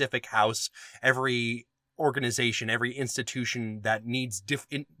specific house, every organization, every institution that needs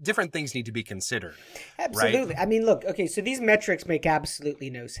different things need to be considered. Absolutely. Right? I mean, look, okay, so these metrics make absolutely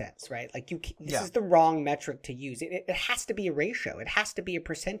no sense, right? Like this is the wrong metric to use. It has to be a ratio. It has to be a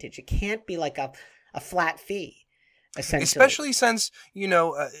percentage. It can't be like a flat fee. Especially since,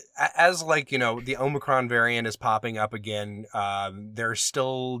 as like, the Omicron variant is popping up again, there's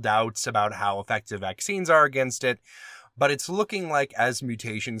still doubts about how effective vaccines are against it. But it's looking like as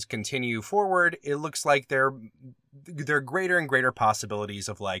mutations continue forward, it looks like there are greater and greater possibilities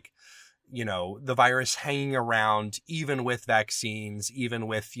of like, the virus hanging around even with vaccines, even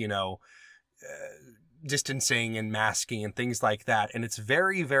with, distancing and masking and things like that. And it's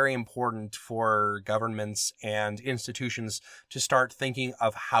very, very important for governments and institutions to start thinking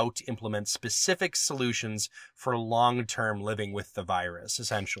of how to implement specific solutions for long-term living with the virus,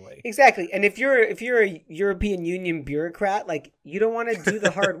 essentially. Exactly. And if you're a European Union bureaucrat, like, you don't want to do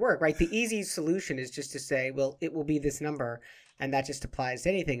the hard work, right? The easy solution is just to say, well, it will be this number, and that just applies to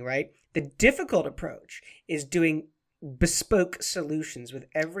anything, right? The difficult approach is doing bespoke solutions with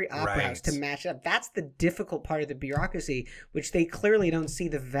every opera house to match up. That's the difficult part of the bureaucracy, which they clearly don't see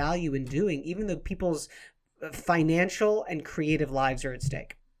the value in doing, even though people's financial and creative lives are at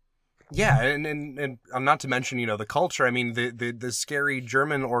stake. Yeah, and not to mention, the culture. I mean, the scary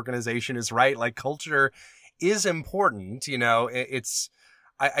German organization is right. Like, culture is important.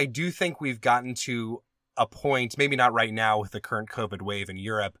 I do think we've gotten to a point, maybe not right now with the current COVID wave in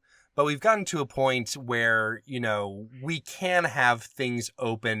Europe, but we've gotten to a point where, we can have things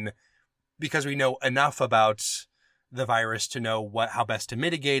open because we know enough about the virus to know how best to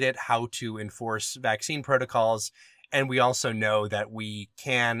mitigate it, how to enforce vaccine protocols. And we also know that we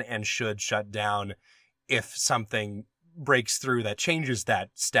can and should shut down if something breaks through that changes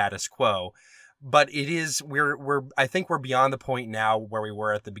that status quo. But I think we're beyond the point now where we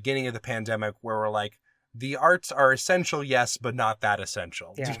were at the beginning of the pandemic, where we're like, the arts are essential, yes, but not that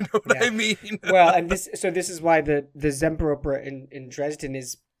essential. Yeah, do you know what I mean? Well, and this is why the Semperoper in Dresden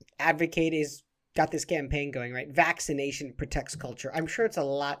is got this campaign going, right? Vaccination protects culture. I'm sure it's a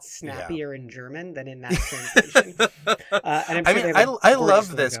lot snappier in German than in that translation. And I'm sure I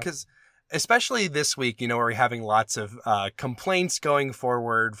love this because, especially this week, where we're having lots of complaints going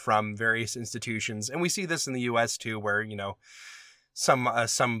forward from various institutions, and we see this in the U.S. too, where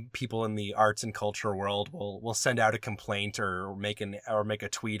some people in the arts and culture world will send out a complaint or make a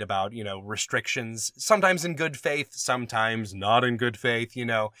tweet about, you know, restrictions, sometimes in good faith, sometimes not in good faith. You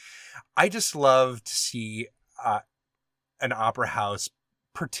know, I just love to see an opera house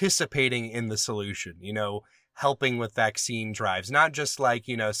participating in the solution, you know, helping with vaccine drives, not just like,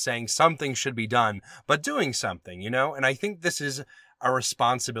 you know, saying something should be done, but doing something, you know. And I think this is a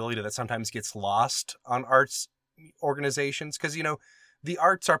responsibility that sometimes gets lost on arts organizations, because, you know, the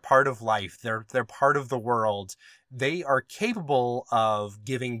arts are part of life. They're part of the world. They are capable of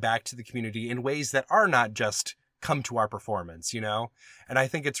giving back to the community in ways that are not just come to our performance, you know. And I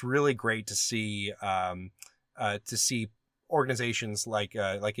think it's really great to see organizations like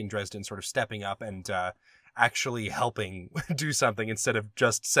in Dresden sort of stepping up and actually helping do something instead of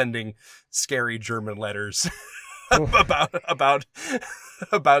just sending scary German letters about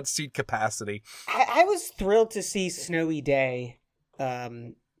seat capacity. I was thrilled to see Snowy Day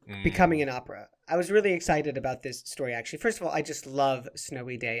becoming an opera. I was really excited about this story, actually. First of all, I just love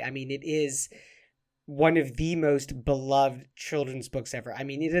Snowy Day. I mean, it is one of the most beloved children's books ever. I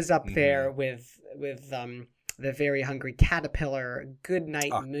mean, it is up there with The Very Hungry Caterpillar, Good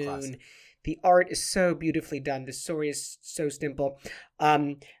Night Moon. Classic. The art is so beautifully done. The story is so simple.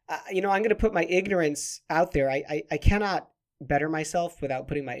 You know, I'm going to put my ignorance out there. I cannot better myself without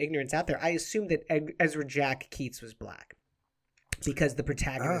putting my ignorance out there. I assumed that Ezra Jack Keats was black because the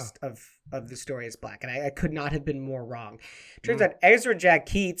protagonist of the story is black. And I could not have been more wrong. Turns out Ezra Jack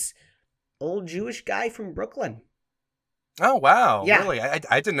Keats, old Jewish guy from Brooklyn. Oh, wow. Yeah. Really?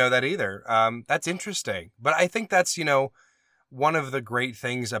 I didn't know that either. That's interesting. But I think that's, you know, one of the great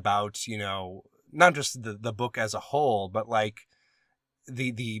things about, you know, not just the book as a whole, but like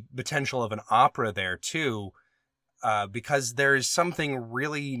the potential of an opera there too, because there is something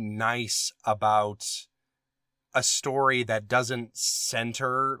really nice about a story that doesn't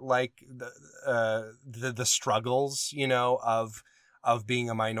center like the struggles, you know, of being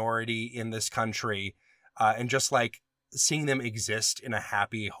a minority in this country, and just like seeing them exist in a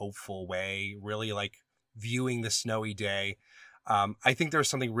happy, hopeful way, really like viewing the Snowy Day. I think there's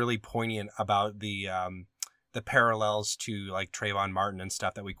something really poignant about the parallels to like Trayvon Martin and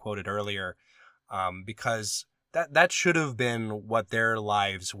stuff that we quoted earlier, because that should have been what their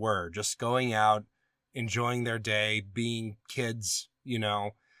lives were, just going out, enjoying their day, being kids, you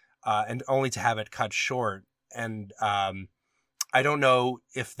know, and only to have it cut short. And I don't know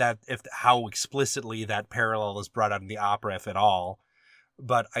if how explicitly that parallel is brought out in the opera, if at all.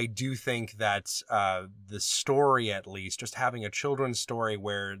 But I do think that the story, at least, just having a children's story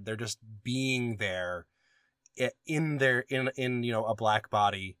where they're just being there in you know, a black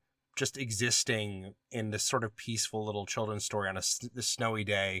body, just existing in this sort of peaceful little children's story on this snowy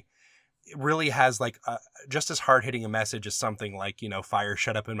day, it really has like just as hard hitting a message as something like, you know, Fire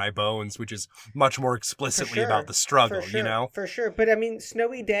Shut Up in My Bones, which is much more explicitly about the struggle, you know? For sure. But I mean,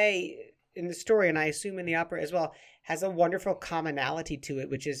 Snowy Day in the story, and I assume in the opera as well, has a wonderful commonality to it,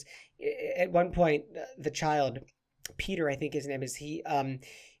 which is at one point the child, Peter, I think his name is,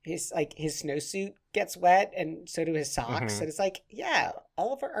 his snowsuit gets wet and so do his socks. And it's like, yeah,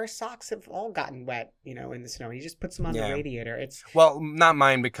 all of our socks have all gotten wet, you know, in the snow. And he just puts them on the radiator. It's well, not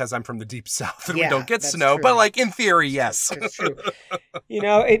mine because I'm from the deep south and we don't get snow, but like in theory, yes. It's true. You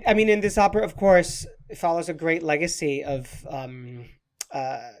know, I mean, in this opera, of course, it follows a great legacy of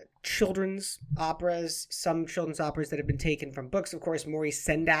children's operas, some children's operas that have been taken from books. Of course, Maurice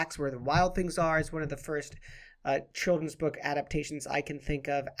Sendak's Where the Wild Things Are is one of the first children's book adaptations I can think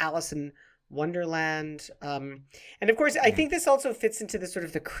of. Alice in Wonderland. And of course, I think this also fits into the sort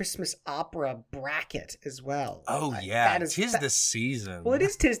of the Christmas opera bracket as well. Oh, yeah. Tis the season. Well, it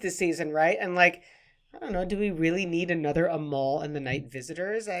is tis the season, right? And like, I don't know, do we really need another Amal and the Night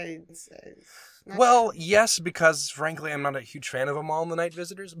Visitors? Well, yes, because frankly, I'm not a huge fan of Amal and the Night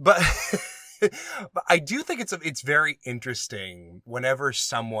Visitors, but but I do think it's very interesting whenever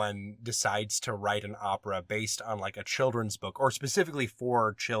someone decides to write an opera based on like a children's book or specifically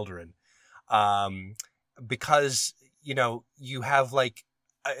for children, because, you know, you have like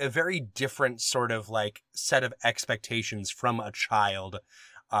a very different sort of like set of expectations from a child,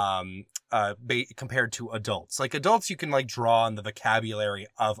 compared to adults. Like adults, you can like draw on the vocabulary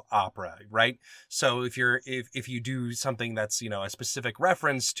of opera, right? So if you do something that's, you know, a specific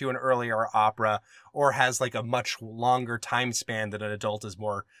reference to an earlier opera or has like a much longer time span that an adult is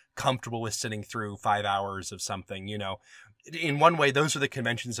more comfortable with sitting through 5 hours of something, you know, in one way, those are the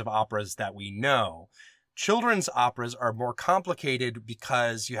conventions of operas that we know. Children's operas are more complicated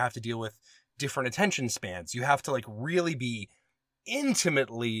because you have to deal with different attention spans. You have to like really be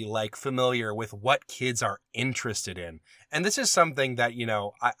intimately like familiar with what kids are interested in. And this is something that, you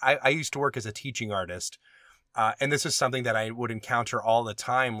know, I used to work as a teaching artist. And this is something that I would encounter all the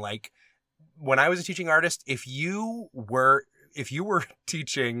time. Like when I was a teaching artist, if you were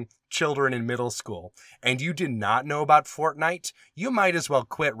teaching children in middle school and you did not know about Fortnite, you might as well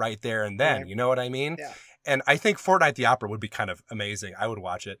quit right there and then. Right. You know what I mean? Yeah. And I think Fortnite the Opera would be kind of amazing. I would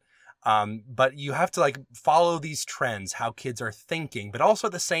watch it. But you have to like follow these trends, how kids are thinking, but also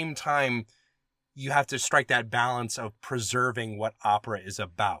at the same time, you have to strike that balance of preserving what opera is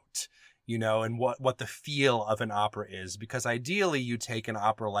about, you know, and what the feel of an opera is. Because ideally you take an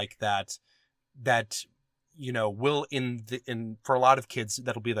opera like that, you know, will for a lot of kids,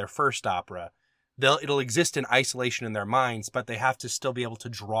 that'll be their first opera. It'll exist in isolation in their minds, but they have to still be able to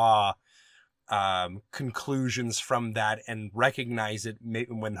draw conclusions from that and recognize it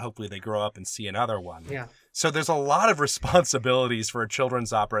when hopefully they grow up and see another one. Yeah. So there's a lot of responsibilities for a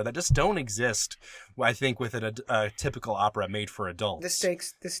children's opera that just don't exist, I think, with a typical opera made for adults.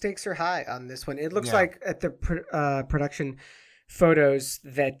 The stakes are high on this one. It looks like at the production photos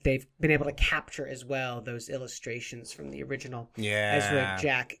that they've been able to capture as well those illustrations from the original Ezra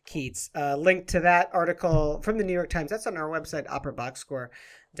Jack Keats. Link to that article from the New York Times. That's on our website,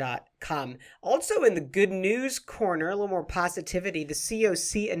 operaboxscore.com. Also in the good news corner, a little more positivity, the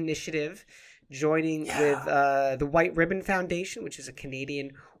COC initiative joining with the White Ribbon Foundation, which is a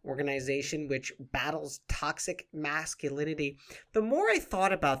Canadian organization which battles toxic masculinity. The more I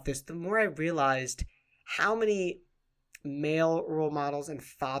thought about this, the more I realized how many male role models and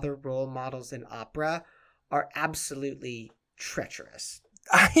father role models in opera are absolutely treacherous.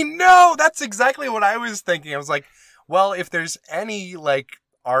 I know! That's exactly what I was thinking. I was like, well, if there's any like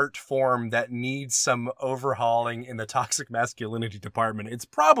art form that needs some overhauling in the toxic masculinity department, it's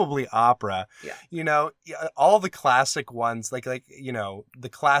probably opera. Yeah. You know, all the classic ones, like you know, the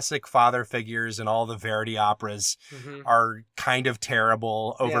classic father figures in all the Verdi operas are kind of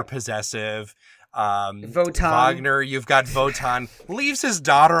terrible, overpossessive. Wotan. Wagner, you've got Wotan leaves his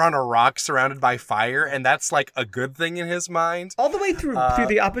daughter on a rock surrounded by fire, and that's like a good thing in his mind. All the way through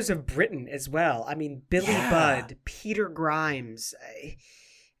the operas of Britain as well. I mean, Billy Budd, Peter Grimes.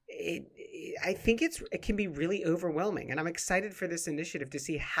 I think it can be really overwhelming, and I'm excited for this initiative to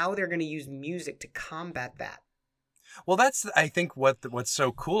see how they're going to use music to combat that. Well, that's, I think, what's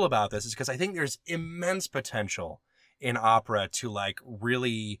so cool about this is because I think there's immense potential in opera to like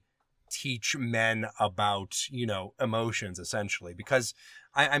really teach men about, you know, emotions essentially. Because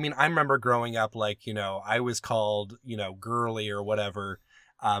I mean, I remember growing up, like, you know, I was called, you know, girly or whatever,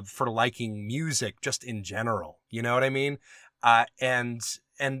 for liking music just in general. You know what I mean? And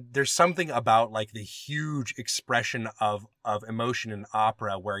there's something about like the huge expression of emotion in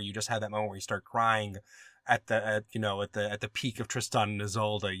opera where you just have that moment where you start crying at the peak of Tristan and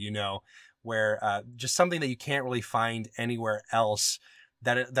Isolde, you know, where just something that you can't really find anywhere else,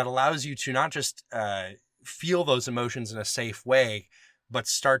 that allows you to not just feel those emotions in a safe way, but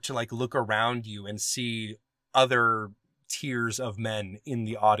start to like look around you and see other tiers of men in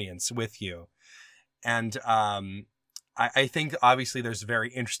the audience with you. And I think obviously there's a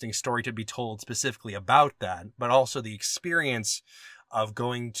very interesting story to be told specifically about that, but also the experience of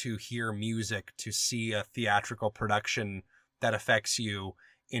going to hear music, to see a theatrical production that affects you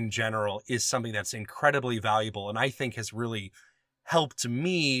in general is something that's incredibly valuable. And I think has really helped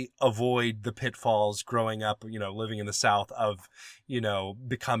me avoid the pitfalls growing up, you know, living in the South of, you know,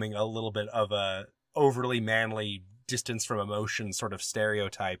 becoming a little bit of a overly manly, distance from emotion sort of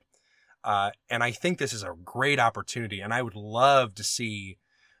stereotype. And I think this is a great opportunity, and I would love to see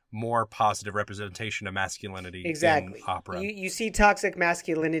more positive representation of masculinity in opera. You see toxic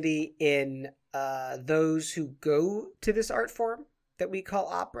masculinity in those who go to this art form that we call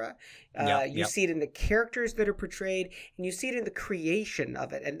opera. You see it in the characters that are portrayed, and you see it in the creation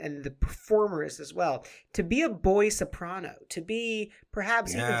of it and the performers as well. To be a boy soprano, to be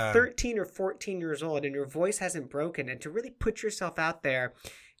perhaps even 13 or 14 years old and your voice hasn't broken, and to really put yourself out there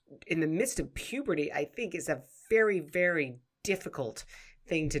in the midst of puberty, I think is a very, very difficult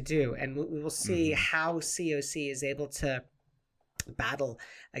thing to do. And we will see how COC is able to battle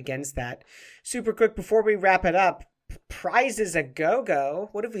against that. Super quick before we wrap it up, prizes a go-go.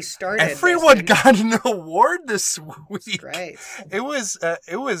 What have we started? Everyone got an award this week. Great. It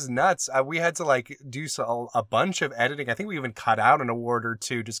was nuts. We had to like do a bunch of editing. I think we even cut out an award or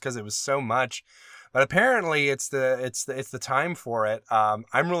two just because it was so much. But apparently it's the time for it.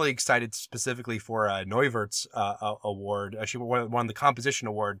 I'm really excited specifically for Neuwirth's award. She won the composition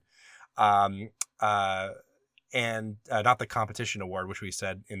award. and not the competition award, which we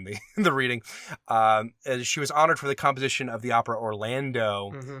said in the in the reading. She was honored for the composition of the opera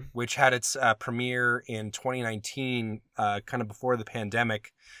Orlando, which had its premiere in 2019, kind of before the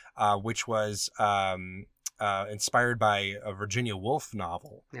pandemic, which was inspired by a Virginia Woolf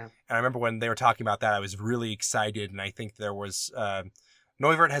novel. Yeah. And I remember when they were talking about that, I was really excited, and I think there was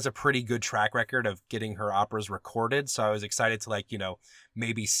Neuwirth has a pretty good track record of getting her operas recorded, so I was excited to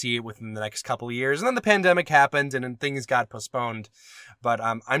maybe see it within the next couple of years. And then the pandemic happened, and then things got postponed. But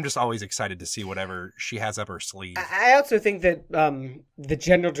I'm just always excited to see whatever she has up her sleeve. I also think that the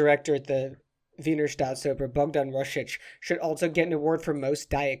general director at the Wiener Staatsoper, Bogdan Rosic, should also get an award for most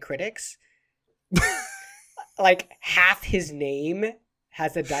diacritics. Like half his name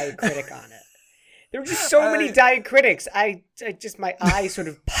has a diacritic on it. There were just so many diacritics. I just, my eyes sort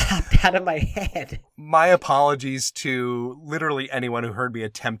of popped out of my head. My apologies to literally anyone who heard me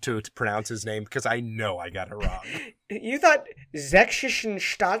attempt to pronounce his name, because I know I got it wrong. You thought Sächsischen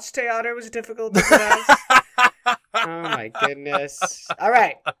Staatstheater was difficult to pronounce? Oh my goodness. All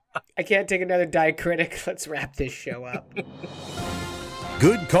right. I can't take another diacritic. Let's wrap this show up.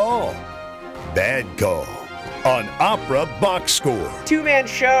 Good call. Bad call. On Opera Box Score. Two-man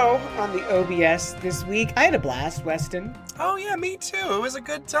show on the OBS this week. I had a blast, Weston. Oh yeah, me too. It was a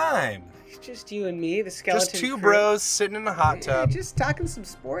good time. Just you and me, the skeleton Just two crew. bros sitting in a hot tub. Just talking some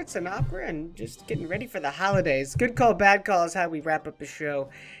sports and opera and just getting ready for the holidays. Good call, bad call is how we wrap up the show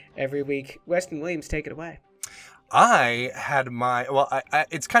every week. Weston Williams, take it away. I had my... Well,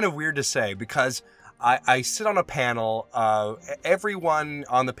 it's kind of weird to say because I sit on a panel. Everyone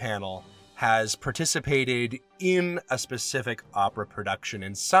on the panel has participated in a specific opera production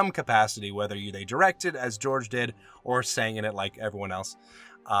in some capacity, whether they directed, as George did, or sang in it like everyone else.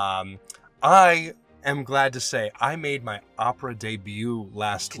 I am glad to say I made my opera debut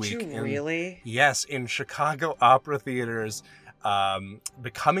last week. Did you really? Yes, in Chicago Opera Theater's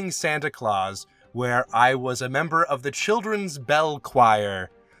Becoming Santa Claus, where I was a member of the Children's Bell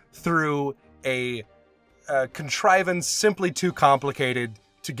Choir through a contrivance simply too complicated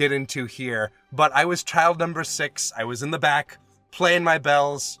to get into here, but I was child number 6. I was in the back playing my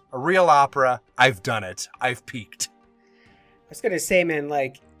bells, a real opera. I've done it. I've peaked. I was gonna say, man,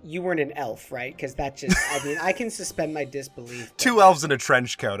 you weren't an elf, right? Because that just, I mean, I can suspend my disbelief. Two elves in a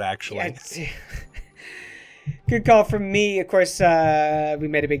trench coat, actually. Yeah, good call from me. Of course, we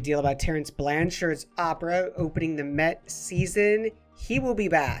made a big deal about Terence Blanchard's opera opening the Met season. He will be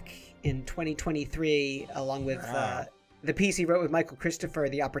back in 2023, along with the piece he wrote with Michael Christopher,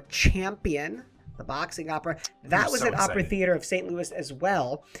 the opera Champion, the boxing opera. That was at Opera Theater of St. Louis as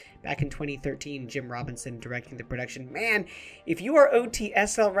well. Back in 2013, Jim Robinson directing the production. Man, if you are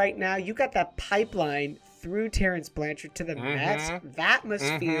OTSL right now, you got that pipeline through Terence Blanchard to the Met. That must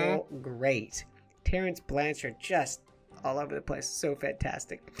feel great. Terence Blanchard just all over the place. So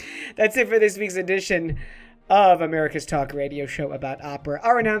fantastic. That's it for this week's edition of America's Talk Radio show about opera.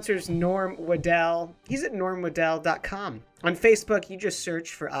 Our announcer's Norm Waddell. He's at normwaddell.com. On Facebook, you just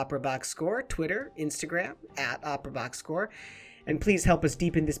search for Opera Box Score. Twitter, Instagram, at Opera Box Score. And please help us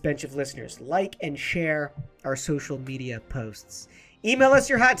deepen this bench of listeners. Like and share our social media posts. Email us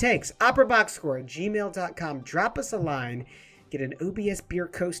your hot takes. operaboxscore@gmail.com. Drop us a line. Get an OBS beer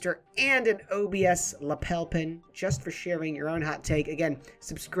coaster and an OBS lapel pin just for sharing your own hot take. Again,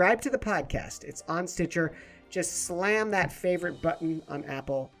 subscribe to the podcast. It's on Stitcher. Just slam that favorite button on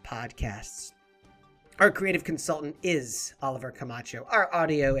Apple Podcasts. Our creative consultant is Oliver Camacho. Our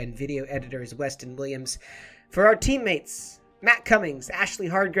audio and video editor is Weston Williams. For our teammates, Matt Cummings, Ashley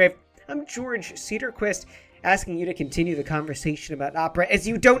Hardgrave, I'm George Cedarquist, asking you to continue the conversation about opera as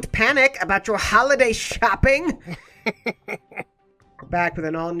you don't panic about your holiday shopping. We're back with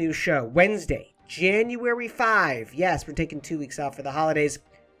an all-new show. Wednesday, January 5. Yes, we're taking 2 weeks off for the holidays.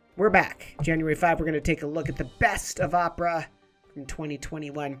 We're back. January 5, we're going to take a look at the best of opera from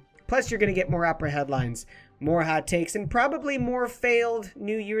 2021. Plus, you're going to get more opera headlines, more hot takes, and probably more failed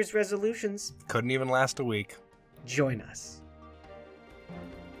New Year's resolutions. Couldn't even last a week. Join us.